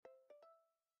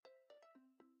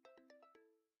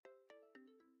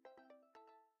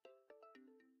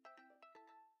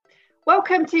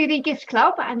Welcome to the Gift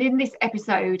Club, and in this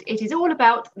episode it is all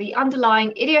about the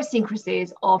underlying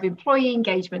idiosyncrasies of employee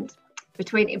engagement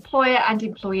between employer and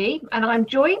employee, and I'm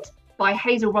joined by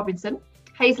Hazel Robinson.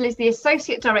 Hazel is the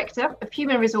Associate Director of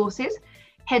Human Resources,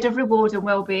 Head of Reward and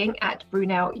Wellbeing at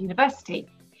Brunel University.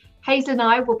 Hazel and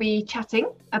I will be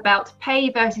chatting about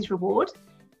pay versus reward,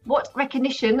 what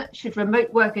recognition should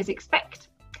remote workers expect,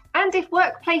 and if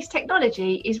workplace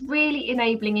technology is really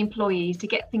enabling employees to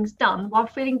get things done while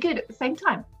feeling good at the same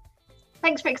time.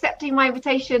 Thanks for accepting my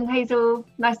invitation, Hazel.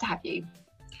 Nice to have you.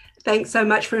 Thanks so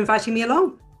much for inviting me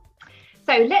along.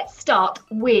 So let's start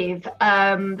with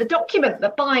the document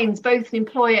that binds both an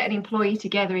employer and employee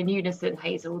together in unison,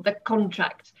 Hazel, the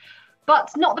contract, but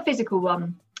not the physical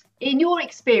one. In your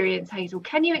experience, Hazel,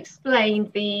 can you explain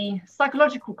the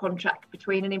psychological contract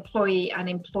between an employee and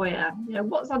employer?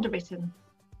 What's underwritten?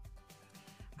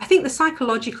 I think the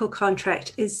psychological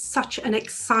contract is such an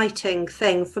exciting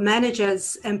thing for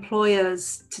managers,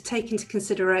 employers to take into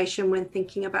consideration when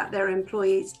thinking about their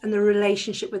employees and the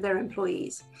relationship with their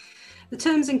employees. The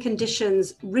terms and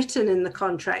conditions written in the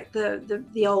contract,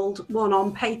 the old one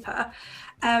on paper,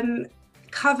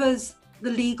 covers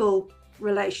the legal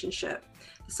relationship.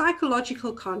 The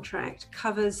psychological contract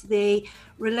covers the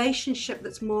relationship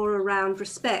that's more around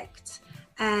respect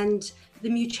and the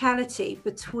mutuality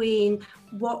between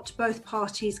what both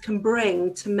parties can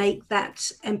bring to make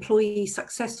that employee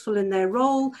successful in their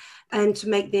role and to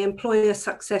make the employer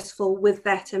successful with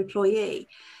that employee.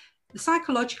 The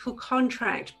psychological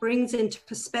contract brings into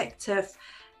perspective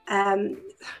the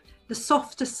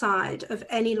softer side of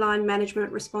any line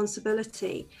management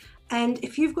responsibility. And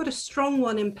if you've got a strong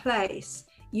one in place,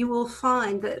 you will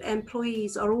find that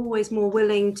employees are always more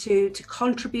willing to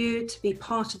contribute, to be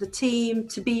part of the team,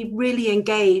 to be really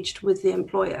engaged with the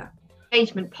employer.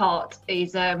 Engagement part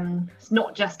is it's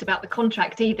not just about the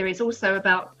contract either, it's also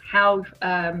about how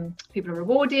people are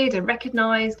rewarded and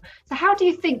recognised. So how do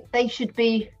you think they should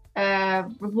be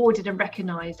rewarded and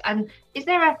recognised? And is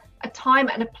there a time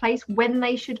and a place when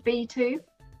they should be too?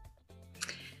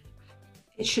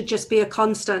 It should just be a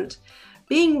constant.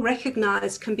 Being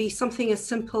recognised can be something as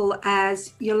simple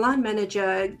as your line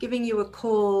manager giving you a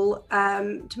call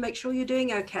to make sure you're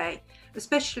doing okay,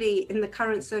 especially in the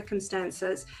current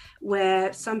circumstances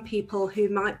where some people who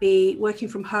might be working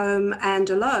from home and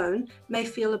alone may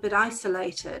feel a bit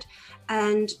isolated.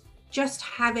 And just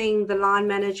having the line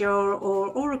manager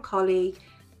or a colleague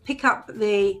pick up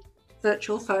the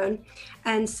virtual phone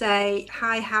and say,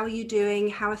 hi, how are you doing?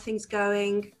 How are things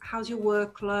going? How's your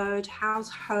workload? How's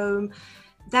home?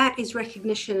 That is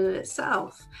recognition in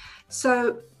itself.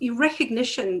 So your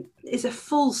recognition is a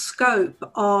full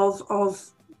scope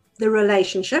of the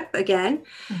relationship again.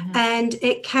 Mm-hmm. And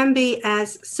it can be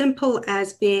as simple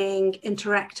as being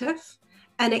interactive,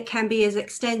 and it can be as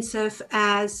extensive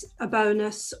as a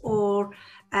bonus or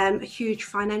a huge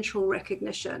financial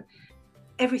recognition.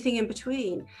 Everything in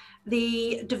between.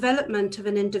 The development of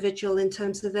an individual in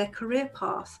terms of their career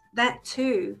path, that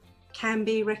too can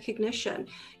be recognition.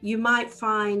 You might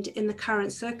find in the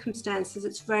current circumstances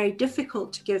it's very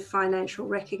difficult to give financial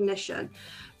recognition,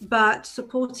 but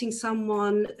supporting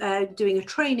someone doing a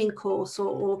training course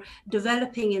or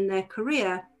developing in their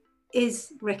career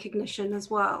is recognition as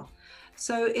well.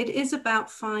 So it is about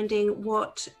finding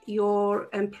what your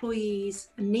employees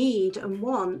need and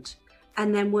want,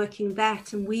 and then working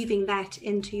that and weaving that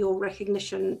into your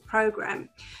recognition program.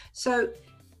 So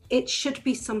it should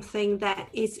be something that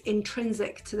is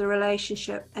intrinsic to the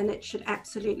relationship, and it should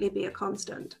absolutely be a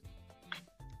constant.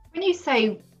 When you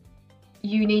say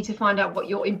you need to find out what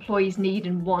your employees need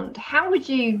and want, how would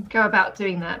you go about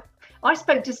doing that? I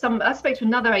spoke to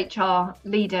another HR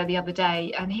leader the other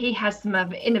day, and he has some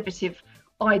innovative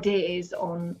ideas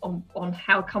on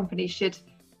how companies should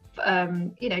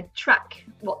track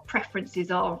what preferences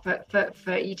are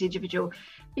for each individual.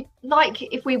 Like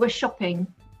if we were shopping,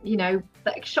 the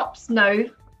shops know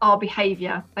our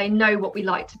behaviour. They know what we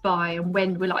like to buy and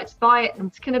when we like to buy it.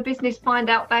 And can a business find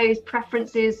out those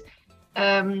preferences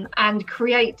and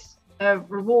create a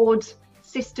reward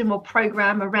system or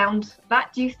program around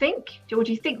that, do you think? Or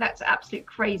do you think that's an absolute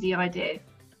crazy idea?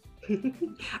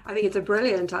 I think it's a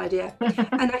brilliant idea.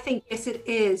 And I think, yes, it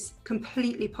is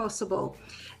completely possible.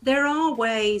 There are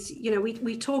ways,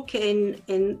 we talk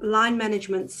in line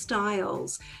management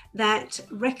styles that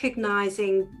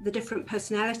recognizing the different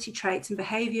personality traits and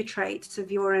behavior traits of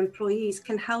your employees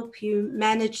can help you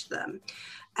manage them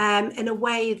in a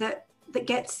way that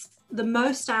gets the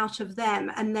most out of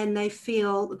them, and then they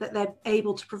feel that they're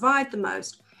able to provide the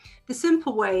most. The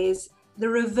simple way is the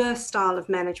reverse style of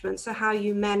management, so how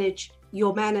you manage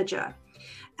your manager.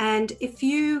 And if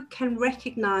you can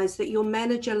recognize that your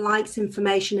manager likes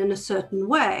information in a certain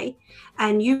way,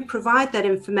 and you provide that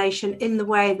information in the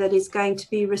way that is going to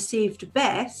be received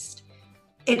best,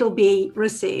 it'll be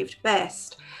received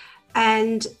best.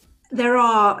 And there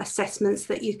are assessments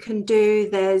that you can do.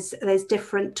 There's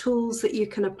different tools that you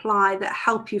can apply that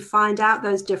help you find out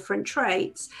those different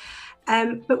traits.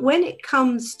 But when it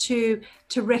comes to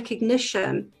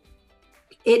recognition,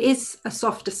 it is a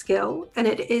softer skill, and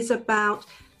it is about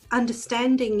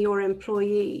understanding your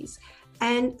employees.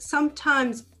 And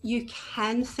sometimes you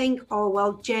can think, oh,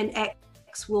 well, Gen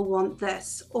X will want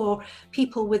this, or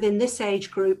people within this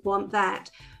age group want that.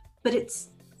 But it's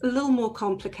a little more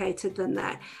complicated than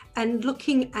that. And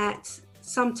looking at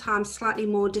sometimes slightly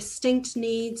more distinct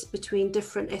needs between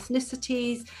different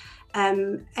ethnicities,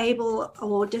 able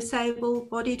or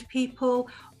disabled-bodied people,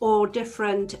 or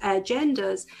different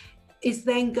genders, is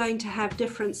then going to have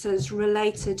differences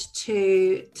related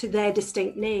to their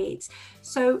distinct needs.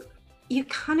 So you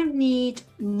kind of need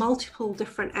multiple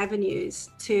different avenues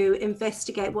to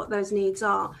investigate what those needs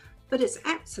are, but it's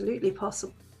absolutely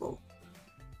possible.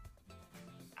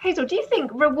 Hazel, do you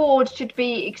think reward should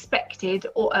be expected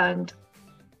or earned?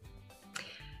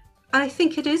 I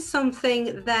think it is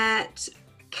something that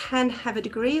can have a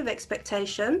degree of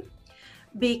expectation,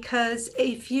 because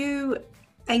if you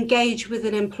engage with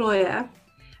an employer,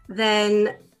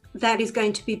 then that is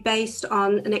going to be based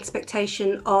on an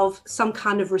expectation of some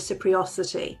kind of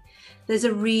reciprocity. There's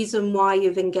a reason why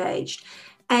you've engaged.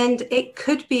 And it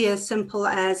could be as simple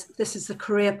as, this is the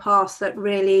career path that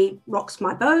really rocks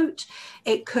my boat.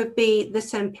 It could be,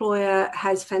 this employer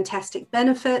has fantastic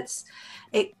benefits.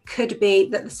 It could be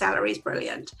that the salary is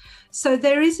brilliant. So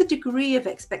there is a degree of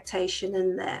expectation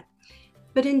in there.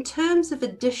 But in terms of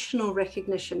additional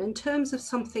recognition, in terms of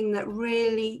something that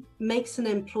really makes an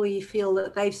employee feel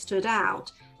that they've stood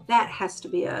out, that has to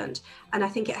be earned. And I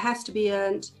think it has to be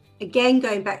earned, again,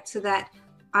 going back to that,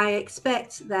 I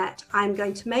expect that I'm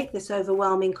going to make this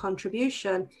overwhelming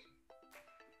contribution.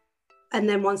 And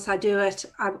then once I do it,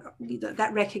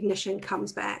 that recognition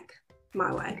comes back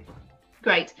my way.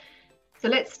 Great. So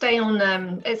let's stay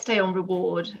on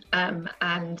reward. And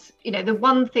the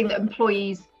one thing that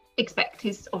employees expect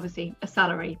is obviously a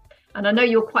salary. And I know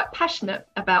you're quite passionate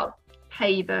about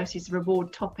pay versus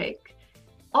reward topic.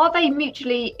 Are they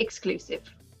mutually exclusive?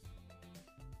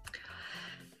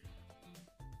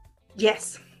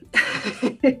 Yes.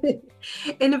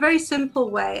 In a very simple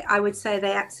way, I would say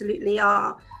they absolutely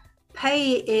are.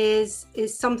 Pay is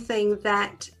something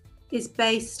that is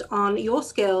based on your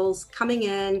skills coming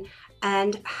in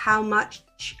and how much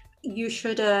you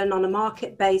should earn on a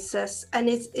market basis, and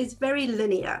is very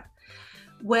linear.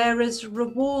 Whereas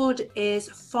reward is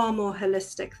far more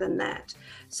holistic than that.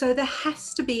 So there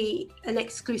has to be an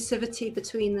exclusivity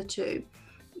between the two.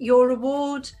 Your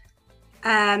reward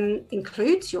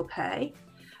includes your pay,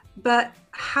 but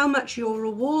how much your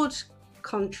reward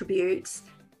contributes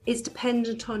is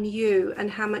dependent on you and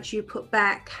how much you put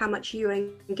back, how much you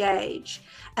engage.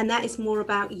 And that is more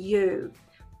about you.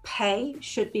 Pay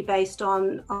should be based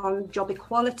on job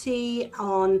equality,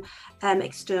 on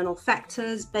external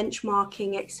factors,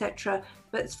 benchmarking, etc.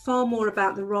 But it's far more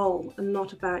about the role and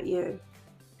not about you.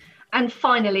 And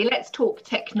finally, let's talk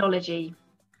technology.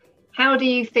 How do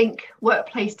you think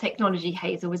workplace technology,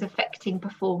 Hazel, is affecting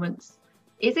performance?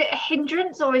 Is it a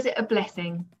hindrance or is it a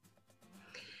blessing?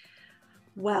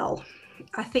 Well,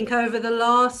 I think over the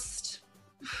last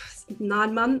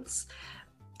 9 months,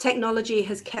 technology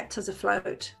has kept us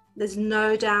afloat. There's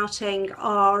no doubting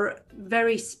our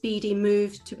very speedy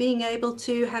move to being able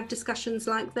to have discussions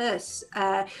like this,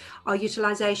 our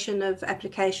utilization of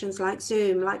applications like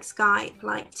Zoom, like Skype,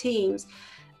 like Teams.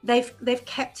 They've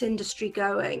kept industry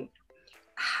going.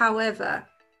 However,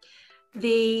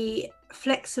 the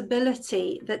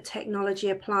flexibility that technology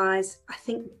applies, I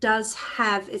think, does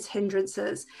have its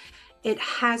hindrances. It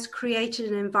has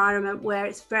created an environment where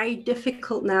it's very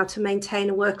difficult now to maintain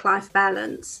a work-life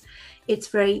balance. It's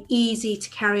very easy to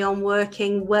carry on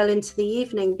working well into the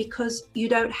evening because you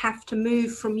don't have to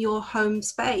move from your home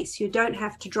space. You don't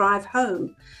have to drive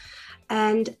home.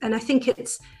 And I think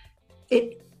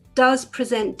it does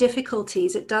present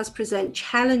difficulties. It does present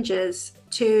challenges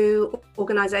to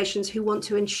organizations who want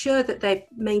to ensure that they're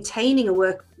maintaining a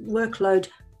workload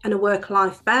and a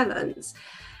work-life balance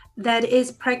that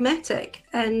is pragmatic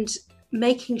and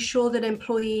making sure that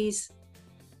employees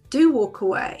do walk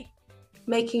away,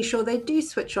 making sure they do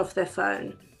switch off their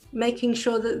phone, making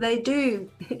sure that they do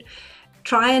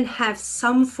try and have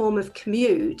some form of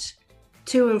commute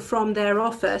to and from their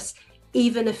office,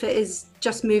 even if it is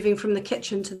just moving from the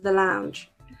kitchen to the lounge,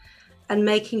 and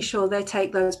making sure they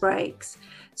take those breaks.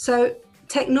 So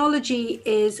technology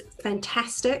is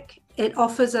fantastic. It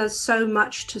offers us so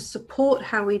much to support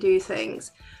how we do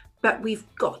things, but we've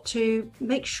got to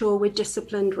make sure we're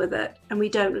disciplined with it and we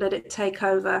don't let it take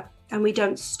over and we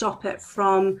don't stop it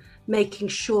from making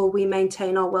sure we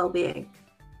maintain our well-being.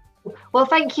 Well,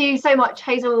 thank you so much,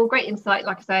 Hazel. Great insight,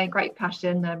 like I say, and great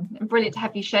passion, and brilliant to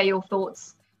have you share your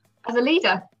thoughts as a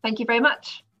leader. Thank you very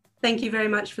much. Thank you very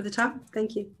much for the time.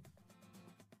 Thank you.